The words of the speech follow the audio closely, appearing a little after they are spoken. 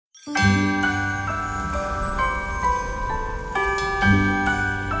So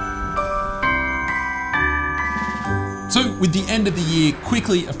with the end of the year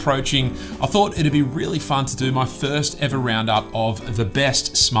quickly approaching, I thought it'd be really fun to do my first ever roundup of the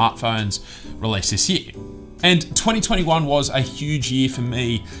best smartphones released this year. And 2021 was a huge year for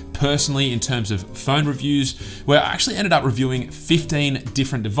me personally in terms of phone reviews, where I actually ended up reviewing 15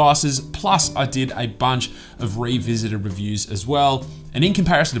 different devices, plus I did a bunch of revisited reviews as well. And in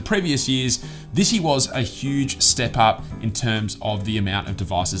comparison to previous years, this year was a huge step up in terms of the amount of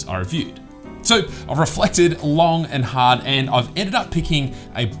devices I reviewed. So I've reflected long and hard, and I've ended up picking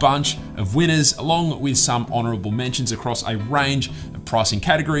a bunch of winners along with some honorable mentions across a range of pricing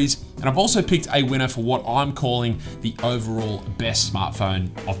categories. And I've also picked a winner for what I'm calling the overall best smartphone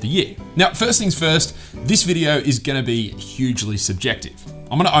of the year. Now, first things first, this video is gonna be hugely subjective.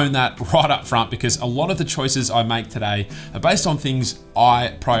 I'm gonna own that right up front because a lot of the choices I make today are based on things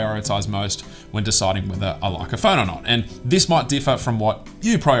I prioritize most when deciding whether I like a phone or not. And this might differ from what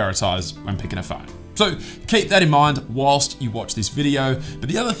you prioritize when picking a phone. So keep that in mind whilst you watch this video. But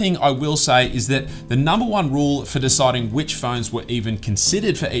the other thing I will say is that the #1 rule for deciding which phones were even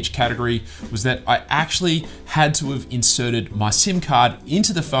considered for each category was that I actually had to have inserted my SIM card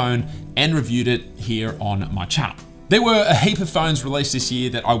into the phone and reviewed it here on my channel. There were a heap of phones released this year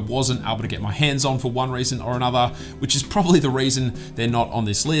that I wasn't able to get my hands on for one reason or another, which is probably the reason they're not on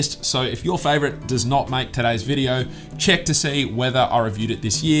this list. So if your favorite does not make today's video, check to see whether I reviewed it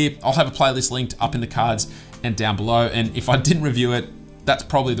this year. I'll have a playlist linked up in the cards and down below. And if I didn't review it, that's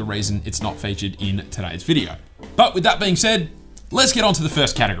probably the reason it's not featured in today's video. But with that being said, let's get on to the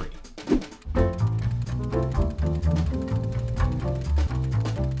first category.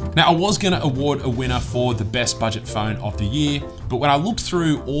 Now, I was gonna award a winner for the best budget phone of the year, but when I looked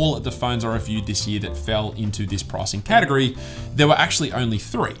through all of the phones I reviewed this year that fell into this pricing category, there were actually only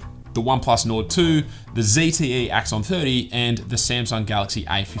 3. The OnePlus Nord 2, the ZTE Axon 30, and the Samsung Galaxy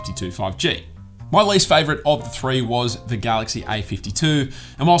A52 5G. My least favorite of the 3 was the Galaxy A52,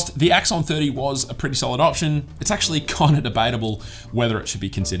 and whilst the Axon 30 was a pretty solid option, it's actually kind of debatable whether it should be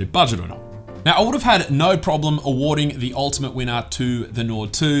considered budget or not. Now, I would have had no problem awarding the ultimate winner to the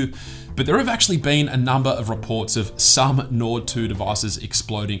Nord 2, but there have actually been a number of reports of some Nord 2 devices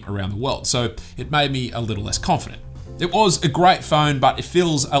exploding around the world, so it made me a little less confident. It was a great phone, but it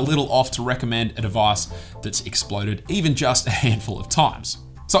feels a little off to recommend a device that's exploded even just a handful of times.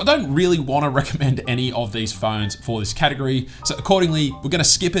 So I don't really want to recommend any of these phones for this category, so accordingly, we're gonna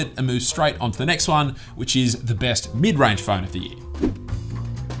skip it and move straight on to the next one, which is the best mid-range phone of the year.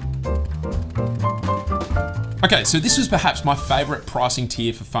 Okay, so this was perhaps my favorite pricing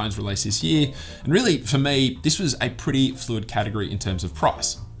tier for phones released this year. And really, for me, this was a pretty fluid category in terms of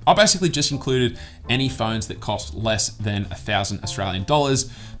price. I basically just included any phones that cost less than 1,000 Australian dollars,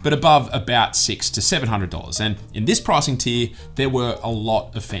 but above about $600 to $700. And in this pricing tier, there were a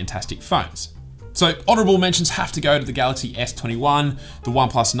lot of fantastic phones. So honorable mentions have to go to the Galaxy S21, the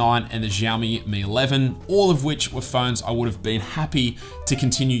OnePlus 9, and the Xiaomi Mi 11, all of which were phones I would have been happy to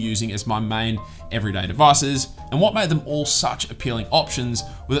continue using as my main everyday devices. And what made them all such appealing options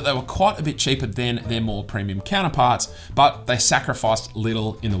was that they were quite a bit cheaper than their more premium counterparts, but they sacrificed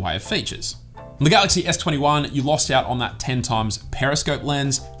little in the way of features. On the Galaxy S21, you lost out on that 10 times periscope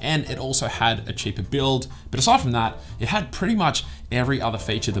lens, and it also had a cheaper build. But aside from that, it had pretty much every other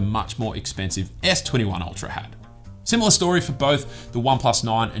feature the much more expensive S21 Ultra had. Similar story for both the OnePlus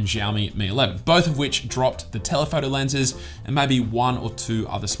 9 and Xiaomi Mi 11, both of which dropped the telephoto lenses and maybe 1 or 2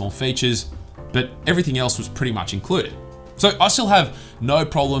 other small features, but everything else was pretty much included. So I still have no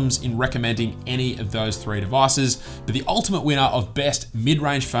problems in recommending any of those 3 devices, but the ultimate winner of best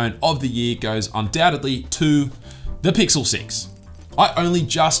mid-range phone of the year goes undoubtedly to the Pixel 6. I only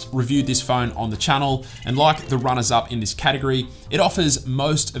just reviewed this phone on the channel, and like the runners-up in this category, it offers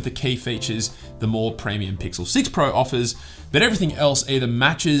most of the key features the more premium Pixel 6 Pro offers, but everything else either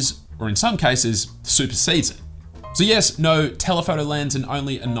matches or in some cases supersedes it. So yes, no telephoto lens and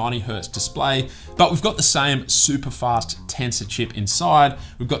only a 90Hz display, but we've got the same super fast Tensor chip inside.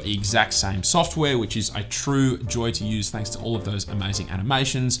 We've got the exact same software, which is a true joy to use thanks to all of those amazing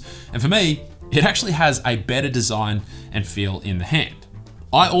animations. And for me, it actually has a better design and feel in the hand.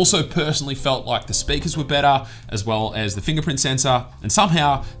 I also personally felt like the speakers were better, as well as the fingerprint sensor, and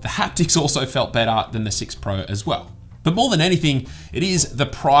somehow the haptics also felt better than the 6 Pro as well. But more than anything, it is the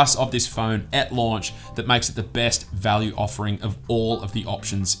price of this phone at launch that makes it the best value offering of all of the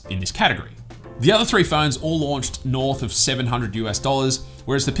options in this category. The other 3 phones all launched north of $700 US,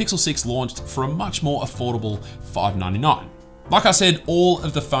 whereas the Pixel 6 launched for a much more affordable $599. Like I said, all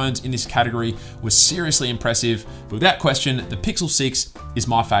of the phones in this category were seriously impressive, but without question, the Pixel 6 is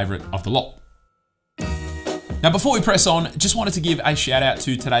my favorite of the lot. Now, before we press on, just wanted to give a shout out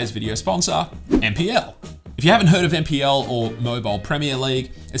to today's video sponsor, MPL. If you haven't heard of MPL or Mobile Premier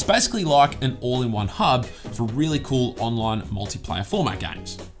League, it's basically like an all-in-one hub for really cool online multiplayer format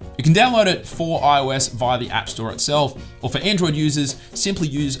games. You can download it for iOS via the App Store itself, or for Android users, simply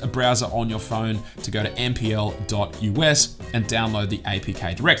use a browser on your phone to go to mpl.us and download the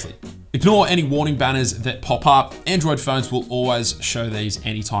APK directly. Ignore any warning banners that pop up. Android phones will always show these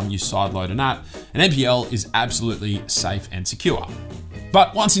anytime you sideload an app, and MPL is absolutely safe and secure.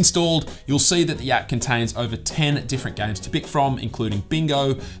 But once installed, you'll see that the app contains over 10 different games to pick from, including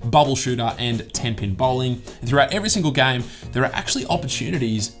bingo, bubble shooter, and 10-pin bowling. And throughout every single game, there are actually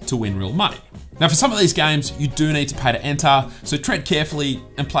opportunities to win real money. Now, for some of these games, you do need to pay to enter, so tread carefully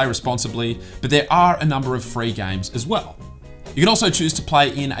and play responsibly, but there are a number of free games as well. You can also choose to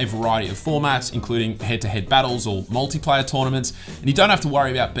play in a variety of formats, including head-to-head battles or multiplayer tournaments, and you don't have to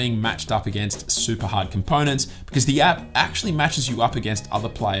worry about being matched up against super hard components because the app actually matches you up against other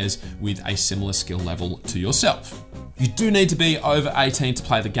players with a similar skill level to yourself. You do need to be over 18 to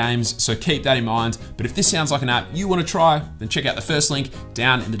play the games, so keep that in mind, but if this sounds like an app you want to try, then check out the first link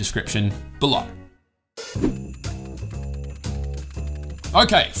down in the description below.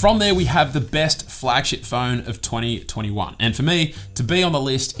 Okay, from there we have the best flagship phone of 2021. And for me, to be on the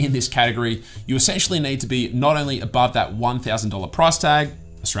list in this category, you essentially need to be not only above that $1,000 price tag,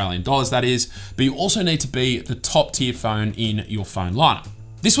 Australian dollars that is, but you also need to be the top tier phone in your phone lineup.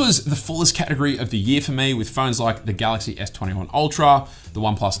 This was the fullest category of the year for me, with phones like the Galaxy S21 Ultra, the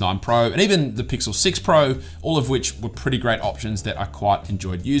OnePlus 9 Pro, and even the Pixel 6 Pro, all of which were pretty great options that I quite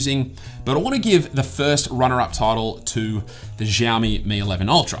enjoyed using. But I want to give the first runner-up title to the Xiaomi Mi 11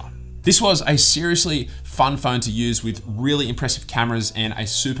 Ultra. This was a seriously fun phone to use with really impressive cameras and a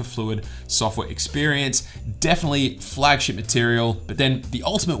super fluid software experience. Definitely flagship material, but then the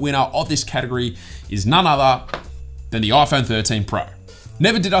ultimate winner of this category is none other than the iPhone 13 Pro.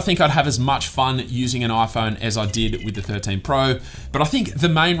 Never did I think I'd have as much fun using an iPhone as I did with the 13 Pro, but I think the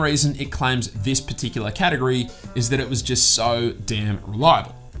main reason it claims this particular category is that it was just so damn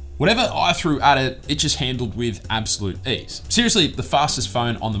reliable. Whatever I threw at it, it just handled with absolute ease. Seriously, the fastest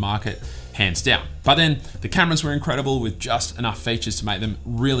phone on the market, hands down. But then the cameras were incredible with just enough features to make them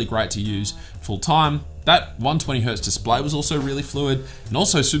really great to use full time. That 120Hz display was also really fluid and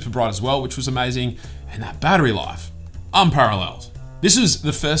also super bright as well, which was amazing. And that battery life, unparalleled. This was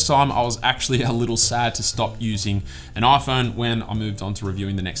the first time I was actually a little sad to stop using an iPhone when I moved on to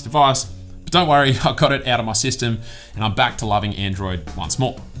reviewing the next device. But don't worry, I got it out of my system and I'm back to loving Android once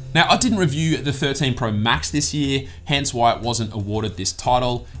more. Now, I didn't review the 13 Pro Max this year, hence why it wasn't awarded this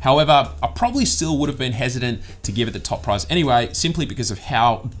title. However, I probably still would have been hesitant to give it the top prize anyway, simply because of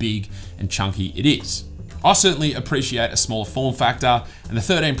how big and chunky it is. I certainly appreciate a smaller form factor, and the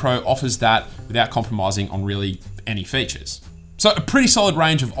 13 Pro offers that without compromising on really any features. So a pretty solid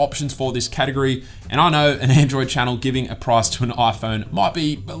range of options for this category, and I know an Android channel giving a prize to an iPhone might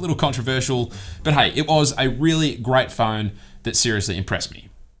be a little controversial, but hey, it was a really great phone that seriously impressed me.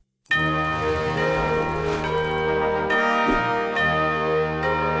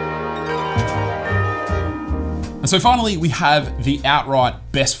 And so finally, we have the outright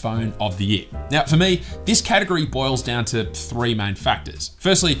best phone of the year. Now, for me, this category boils down to three main factors.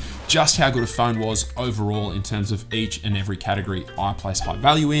 Firstly, just how good a phone was overall in terms of each and every category I place high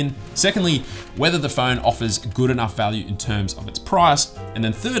value in. Secondly, whether the phone offers good enough value in terms of its price. And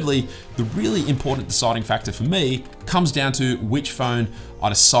then thirdly, the really important deciding factor for me comes down to which phone I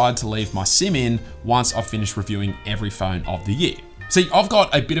decide to leave my SIM in once I've finished reviewing every phone of the year. See, I've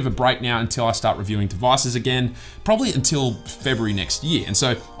got a bit of a break now until I start reviewing devices again, probably until February next year. And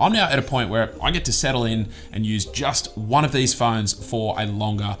so I'm now at a point where I get to settle in and use just one of these phones for a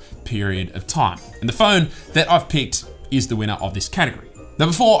longer period of time. And the phone that I've picked is the winner of this category. Now,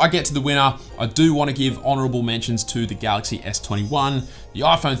 before I get to the winner, I do want to give honorable mentions to the Galaxy S21, the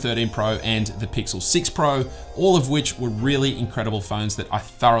iPhone 13 Pro, and the Pixel 6 Pro, all of which were really incredible phones that I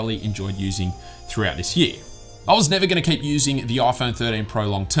thoroughly enjoyed using throughout this year. I was never going to keep using the iPhone 13 Pro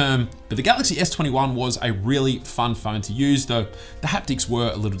long term, but the Galaxy S21 was a really fun phone to use, though the haptics were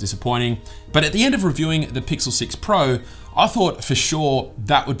a little disappointing. But at the end of reviewing the Pixel 6 Pro, I thought for sure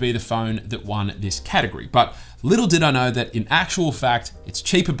that would be the phone that won this category. But little did I know that in actual fact, its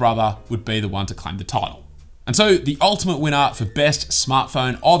cheaper brother would be the one to claim the title. And so the ultimate winner for best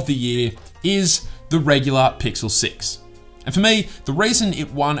smartphone of the year is the regular Pixel 6. And for me, the reason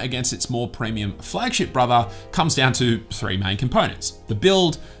it won against its more premium flagship brother comes down to three main components: the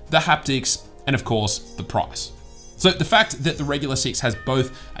build, the haptics, and of course, the price. So the fact that the regular 6 has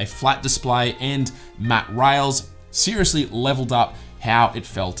both a flat display and matte rails seriously leveled up how it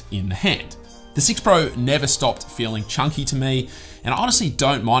felt in the hand. The 6 Pro never stopped feeling chunky to me, and I honestly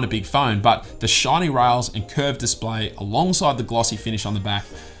don't mind a big phone, but the shiny rails and curved display alongside the glossy finish on the back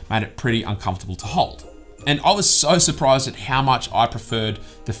made it pretty uncomfortable to hold. And I was so surprised at how much I preferred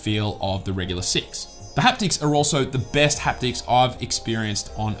the feel of the regular 6. The haptics are also the best haptics I've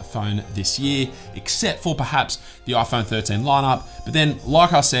experienced on a phone this year, except for perhaps the iPhone 13 lineup. But then,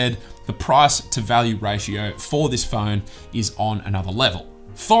 like I said, the price to value ratio for this phone is on another level.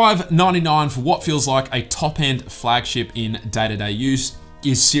 $599 for what feels like a top-end flagship in day-to-day use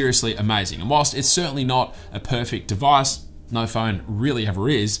is seriously amazing. And whilst it's certainly not a perfect device, no phone really ever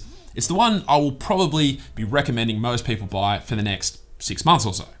is, it's the one I will probably be recommending most people buy for the next 6 months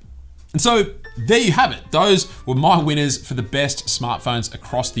or so. And so there you have it. Those were my winners for the best smartphones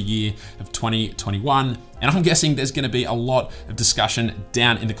across the year of 2021. And I'm guessing there's gonna be a lot of discussion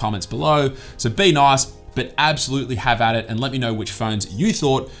down in the comments below. So be nice, but absolutely have at it and let me know which phones you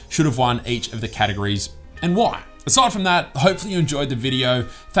thought should have won each of the categories and why. Aside from that, hopefully you enjoyed the video.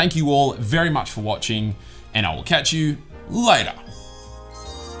 Thank you all very much for watching, and I will catch you later.